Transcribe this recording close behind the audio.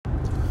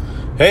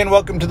Hey, and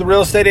welcome to the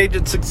Real Estate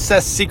Agent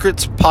Success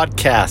Secrets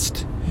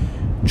Podcast.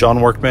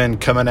 John Workman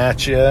coming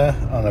at you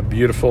on a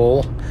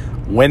beautiful,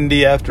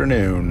 windy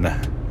afternoon.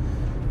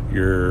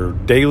 Your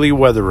daily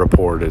weather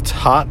report. It's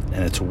hot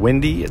and it's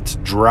windy, it's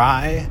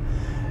dry,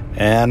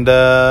 and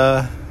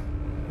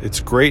it's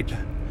great.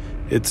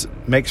 It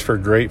makes for a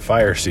great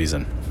fire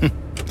season.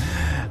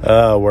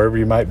 Wherever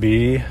you might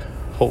be,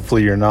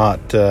 hopefully you're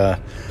not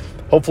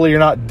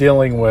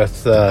dealing with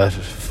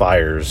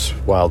fires,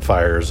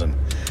 wildfires,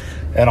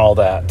 and all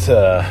that.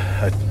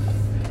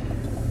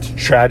 It's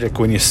tragic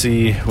when you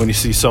see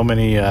so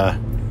many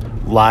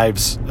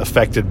lives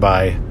affected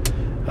by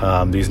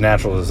these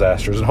natural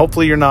disasters, and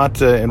hopefully you're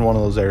not in one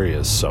of those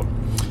areas. So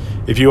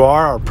if you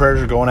are, our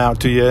prayers are going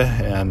out to you,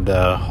 and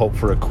hope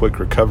for a quick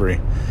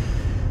recovery.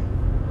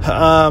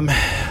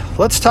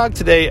 Let's talk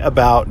today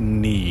about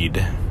need.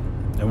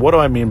 And what do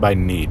I mean by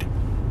need?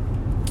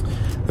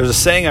 There's a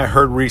saying I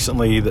heard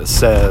recently that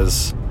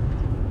says,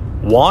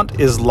 want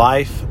is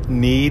life,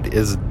 need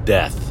is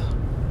death.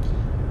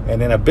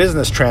 And in a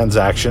business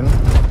transaction,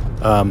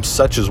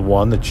 such as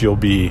one that you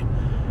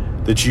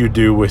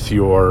do with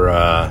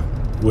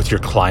your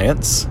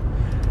clients,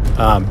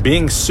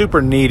 being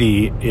super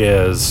needy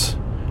is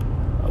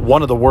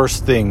one of the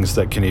worst things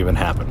that can even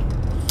happen.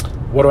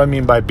 What do I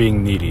mean by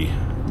being needy?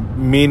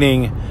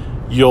 Meaning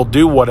you'll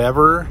do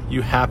whatever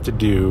you have to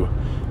do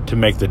to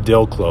make the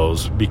deal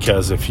close,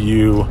 because if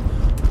you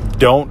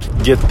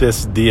don't get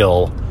this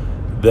deal,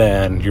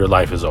 then your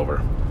life is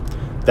over.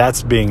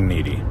 That's being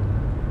needy.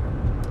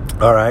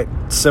 All right.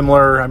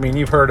 Similar,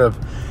 you've heard of,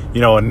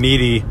 a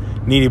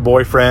needy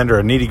boyfriend or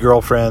a needy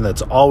girlfriend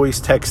that's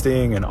always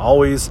texting and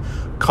always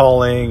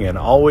calling and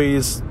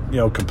always,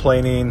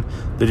 complaining.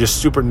 They're just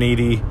super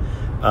needy.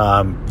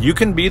 You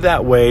can be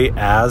that way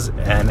as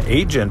an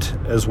agent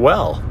as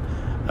well.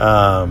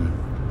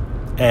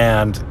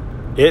 And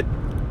it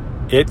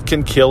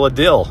can kill a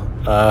deal.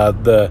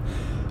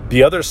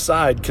 The other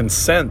side can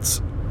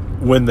sense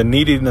when the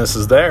neediness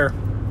is there.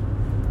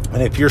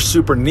 And if you're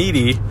super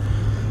needy,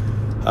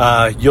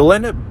 you'll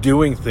end up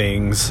doing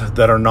things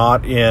that are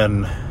not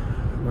in,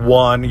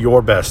 one,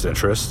 your best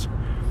interest,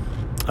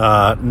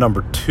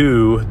 number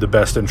two, the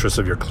best interest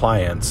of your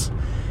clients,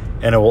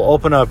 and it will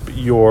open up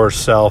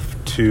yourself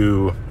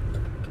to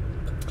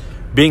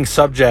being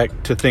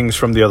subject to things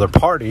from the other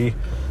party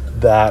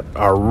that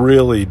are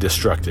really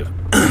destructive.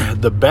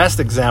 The best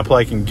example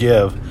I can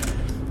give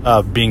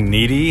of being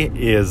needy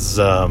is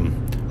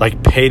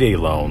like payday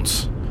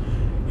loans.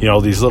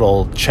 These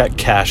little check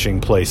cashing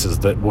places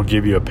that will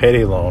give you a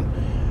payday loan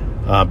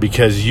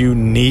because you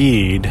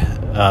need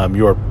an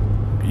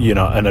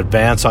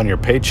advance on your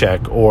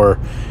paycheck, or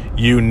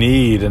you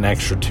need an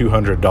extra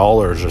 $200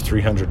 or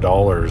 $300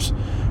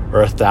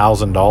 or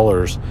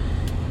 $1,000.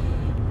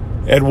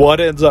 And what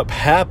ends up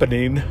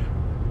happening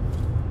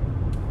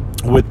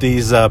with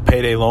these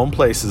payday loan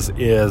places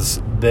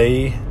is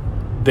they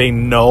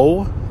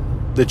know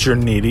that you're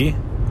needy,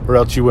 or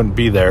else you wouldn't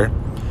be there.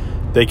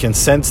 They can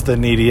sense the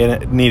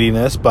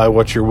neediness by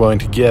what you're willing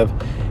to give,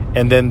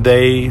 and then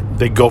they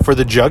go for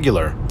the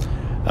jugular.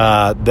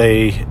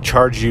 They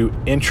charge you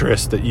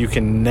interest that you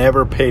can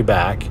never pay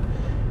back,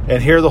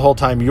 and here the whole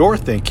time you're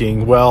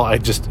thinking, well,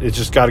 it's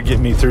just got to get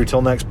me through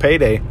till next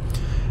payday.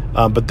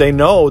 But they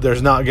know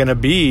there's not going to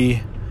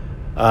be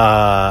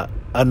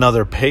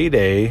another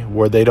payday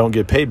where they don't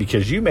get paid,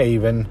 because you may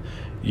even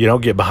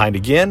get behind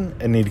again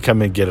and need to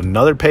come and get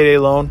another payday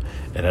loan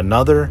and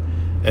another,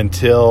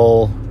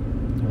 until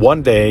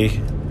one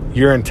day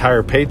your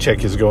entire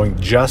paycheck is going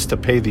just to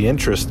pay the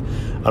interest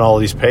on all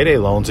these payday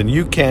loans, and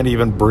you can't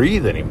even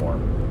breathe anymore.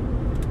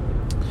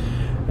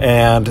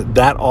 And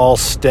that all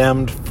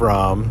stemmed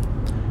from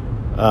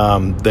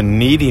the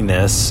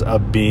neediness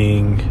of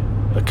being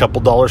a couple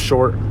dollars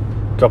short,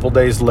 a couple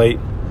days late,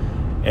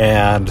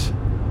 and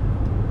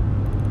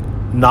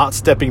not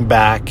stepping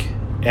back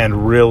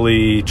and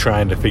really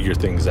trying to figure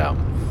things out.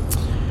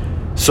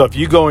 So if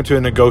you go into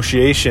a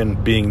negotiation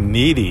being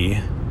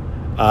needy,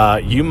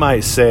 you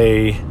might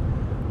say,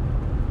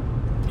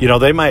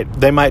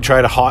 they might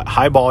try to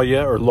highball you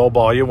or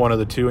lowball you, one of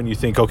the two, and you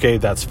think, okay,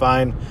 that's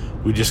fine.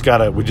 We just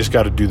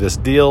gotta do this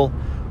deal.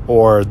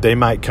 Or they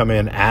might come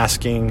in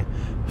asking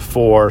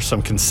for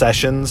some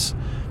concessions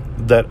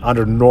that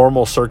under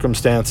normal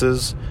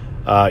circumstances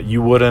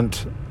you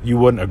wouldn't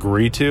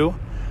agree to.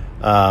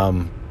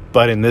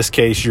 But in this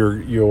case,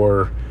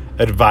 you're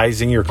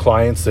advising your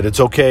clients that it's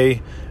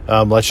okay.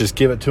 Let's just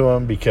give it to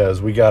them,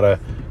 because we gotta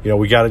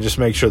just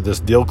make sure this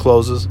deal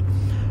closes.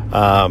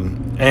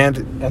 And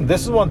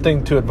this is one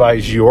thing to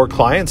advise your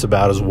clients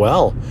about as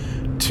well,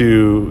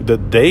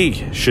 that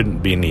they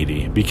shouldn't be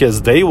needy,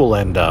 because they will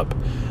end up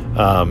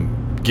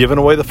giving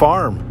away the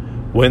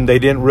farm when they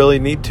didn't really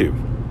need to.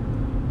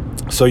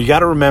 So you got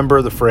to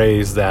remember the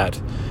phrase that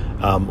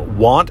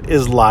want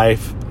is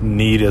life,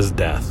 need is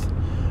death.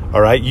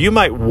 All right, you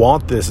might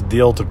want this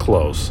deal to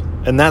close,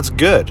 and that's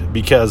good,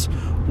 because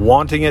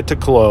wanting it to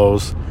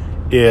close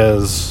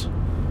is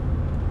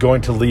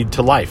going to lead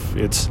to life.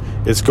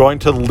 It's going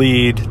to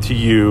lead to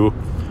you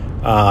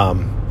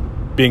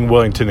being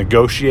willing to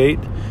negotiate.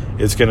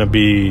 It's going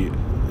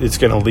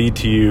to lead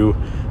to you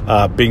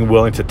being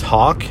willing to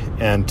talk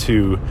and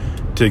to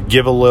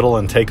give a little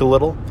and take a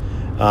little.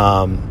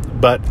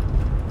 But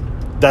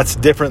that's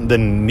different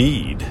than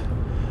need.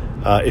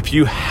 If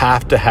you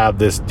have to have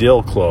this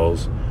deal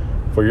close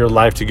for your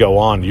life to go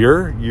on,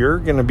 you're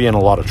going to be in a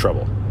lot of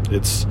trouble.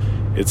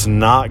 It's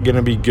not going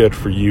to be good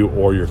for you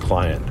or your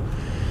client.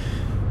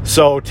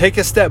 So take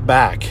a step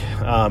back.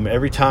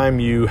 Every time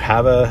you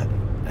have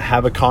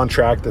a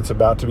contract that's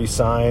about to be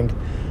signed,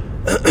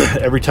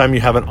 every time you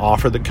have an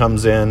offer that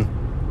comes in,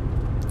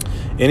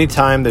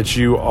 anytime that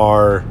you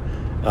are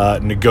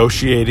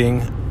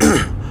negotiating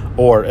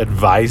or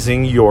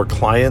advising your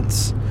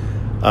clients,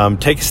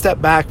 take a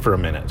step back for a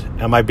minute.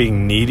 Am I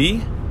being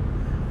needy,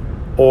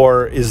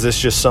 or is this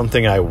just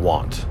something I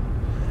want?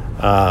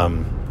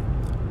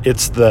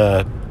 It's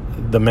the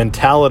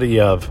mentality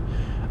of,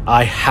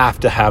 I have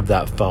to have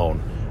that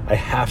phone. I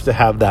have to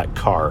have that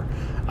car.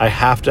 I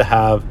have to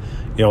have,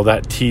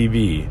 that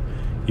TV.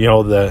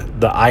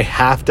 The I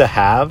have to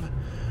have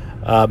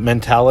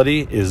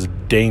mentality is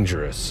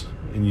dangerous.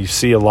 And you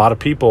see a lot of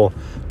people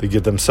that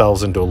get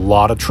themselves into a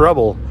lot of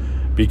trouble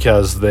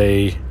because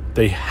they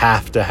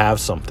have to have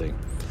something.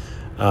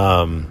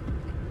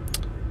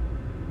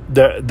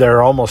 There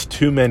are almost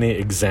too many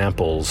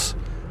examples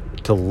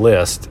to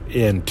list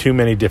in too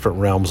many different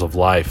realms of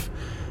life,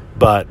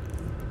 but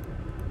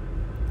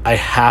I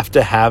have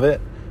to have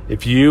it.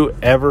 If you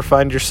ever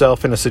find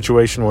yourself in a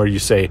situation where you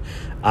say,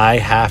 I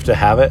have to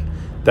have it,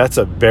 that's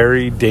a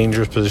very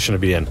dangerous position to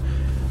be in.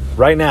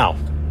 Right now,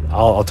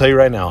 I'll tell you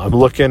right now, I'm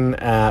looking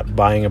at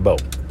buying a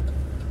boat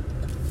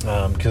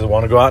because I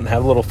want to go out and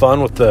have a little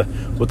fun with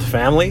the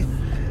family.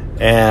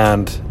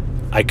 And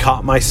I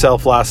caught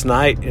myself last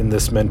night in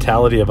this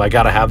mentality of, I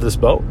got to have this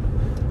boat.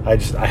 I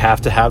have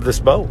to have this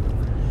boat.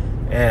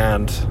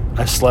 And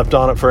I slept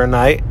on it for a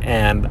night,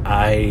 and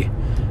I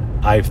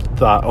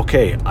thought,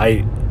 okay,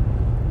 I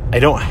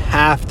don't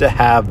have to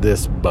have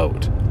this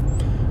boat.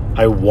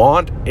 I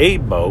want a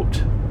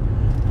boat,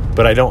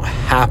 but I don't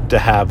have to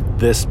have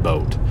this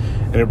boat.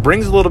 And it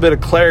brings a little bit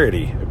of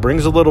clarity. It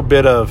brings a little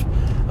bit of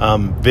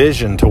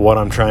vision to what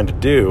I'm trying to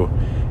do.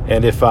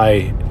 And if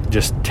I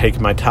just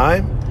take my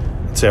time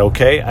and say,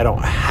 okay, I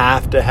don't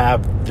have to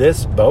have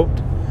this boat,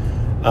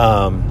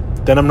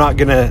 then I'm not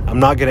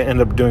gonna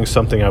end up doing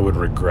something I would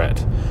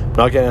regret. I'm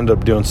not gonna end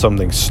up doing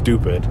something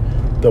stupid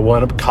that will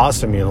end up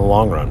costing me in the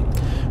long run.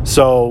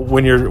 So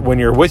when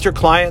you're with your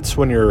clients,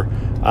 when you're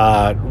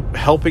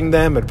helping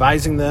them,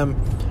 advising them,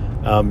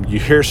 you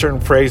hear certain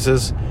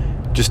phrases,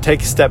 just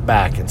take a step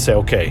back and say,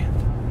 okay,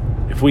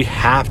 if we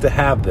have to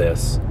have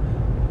this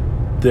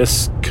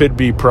could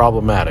be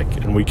problematic,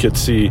 and we could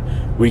see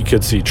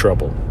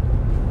trouble.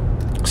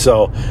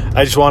 So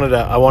I wanted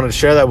to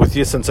share that with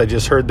you, since I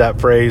just heard that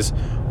phrase,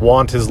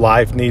 want is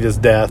life, need is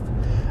death.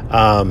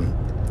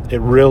 It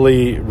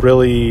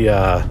really,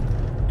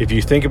 if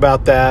you think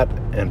about that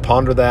and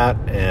ponder that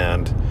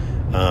and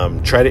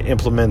try to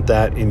implement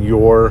that in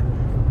your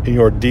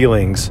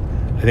dealings,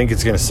 I think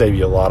it's going to save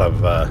you a lot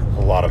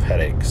of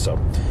headaches. So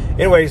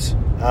anyways,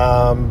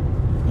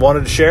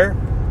 wanted to share.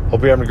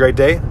 Hope you're having a great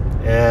day,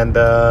 and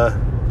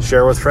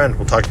share with a friend.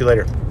 We'll talk to you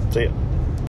later. See ya.